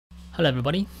Hello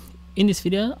everybody, in this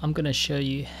video I'm going to show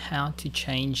you how to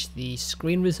change the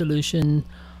screen resolution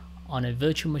on a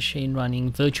virtual machine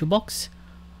running VirtualBox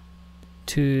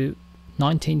to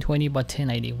 1920 by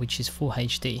 1080, which is full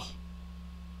HD.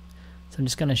 So I'm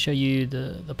just going to show you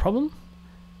the problem.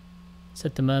 So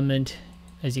at the moment,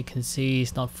 as you can see,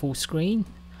 it's not full screen.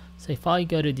 So if I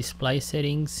go to display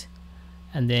settings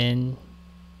and then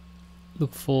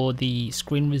look for the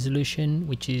screen resolution,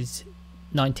 which is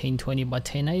 1920 by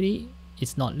 1080,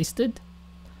 it's not listed.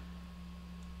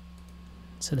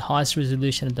 So the highest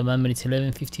resolution at the moment is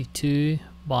 1152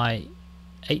 by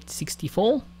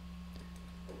 864.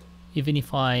 Even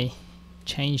if I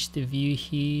change the view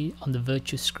here on the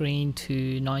virtual screen to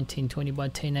 1920 by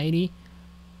 1080,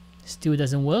 still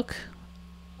doesn't work.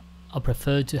 I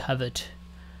prefer to have it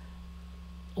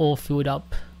all filled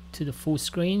up to the full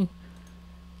screen.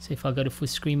 So if I go to full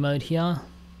screen mode here,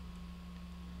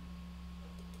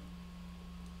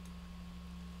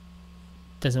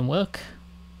 doesn't work.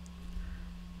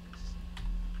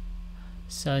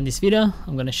 So in this video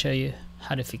I'm going to show you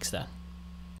how to fix that.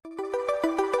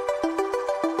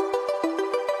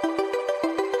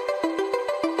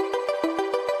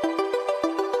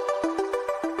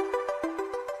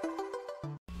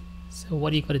 So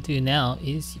what you've got to do now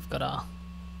is you've got to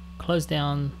close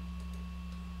down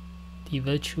the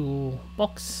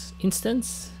VirtualBox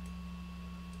instance.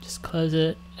 Just close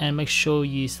it and make sure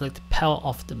you select power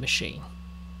off the machine.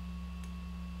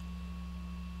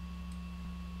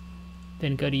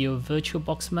 Then go to your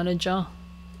VirtualBox Manager,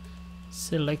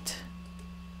 select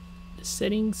the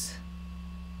settings,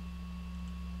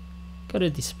 go to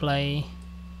display,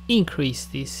 increase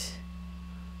this.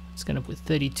 It's going to put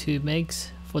 32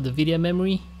 megs for the video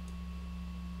memory.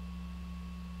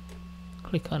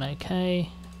 Click on OK,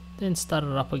 then start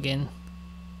it up again.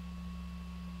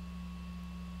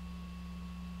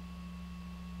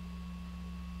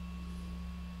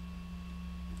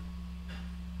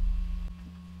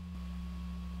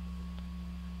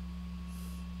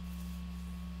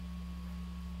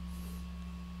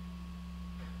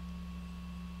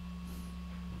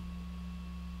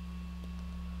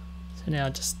 So now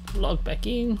just log back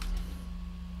in.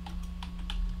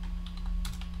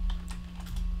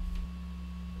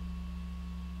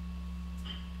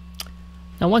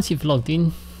 Now once you've logged in,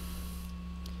 you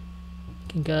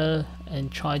can go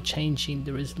and try changing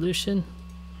the resolution.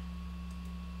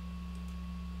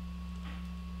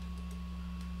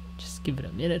 Just give it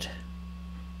a minute.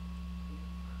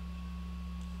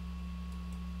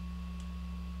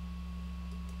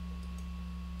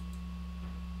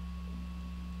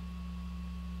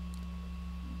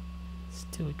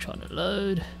 Still trying to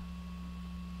load.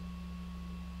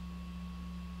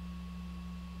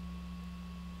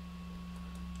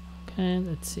 Okay,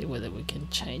 let's see whether we can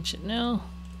change it now.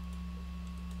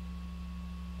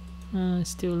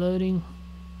 It's still loading.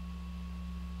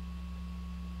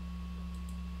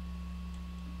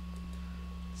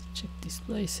 Let's check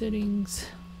display settings.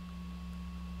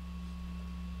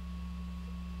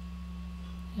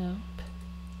 Yep.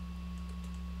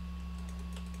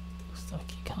 Looks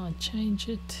like you can't change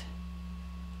it.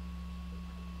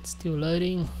 It's still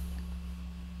loading.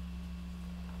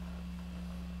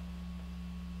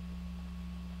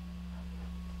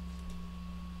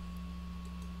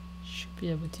 Should be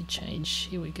able to change.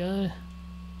 Here we go.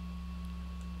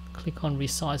 Click on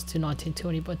resize to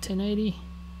 1920 by 1080.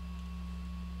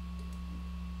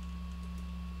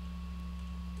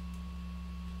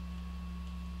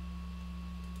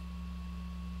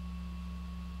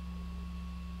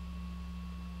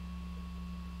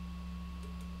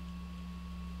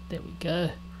 There we go.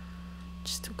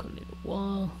 Just took a little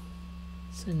while.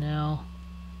 So now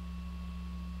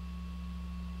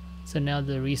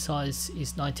the resize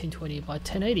is 1920 by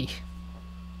 1080.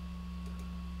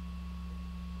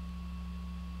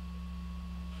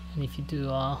 And if you do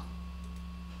a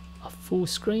full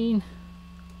screen,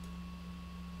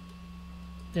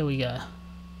 there we go.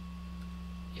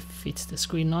 It fits the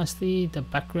screen nicely. The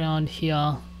background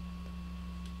here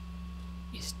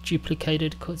is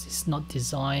duplicated because it's not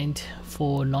designed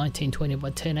for 1920 by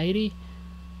 1080.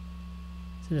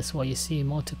 So that's why you see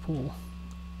multiple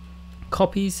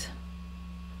copies.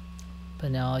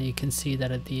 But now you can see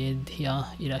that at the end here,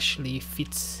 it actually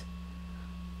fits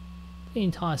the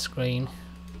entire screen.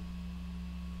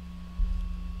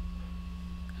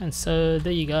 And so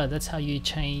there you go. That's how you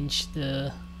change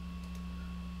the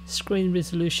screen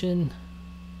resolution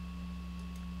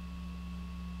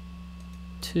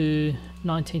to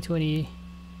 1920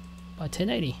 by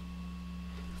 1080.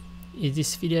 If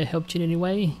this video helped you in any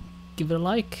way, give it a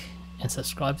like and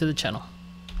subscribe to the channel.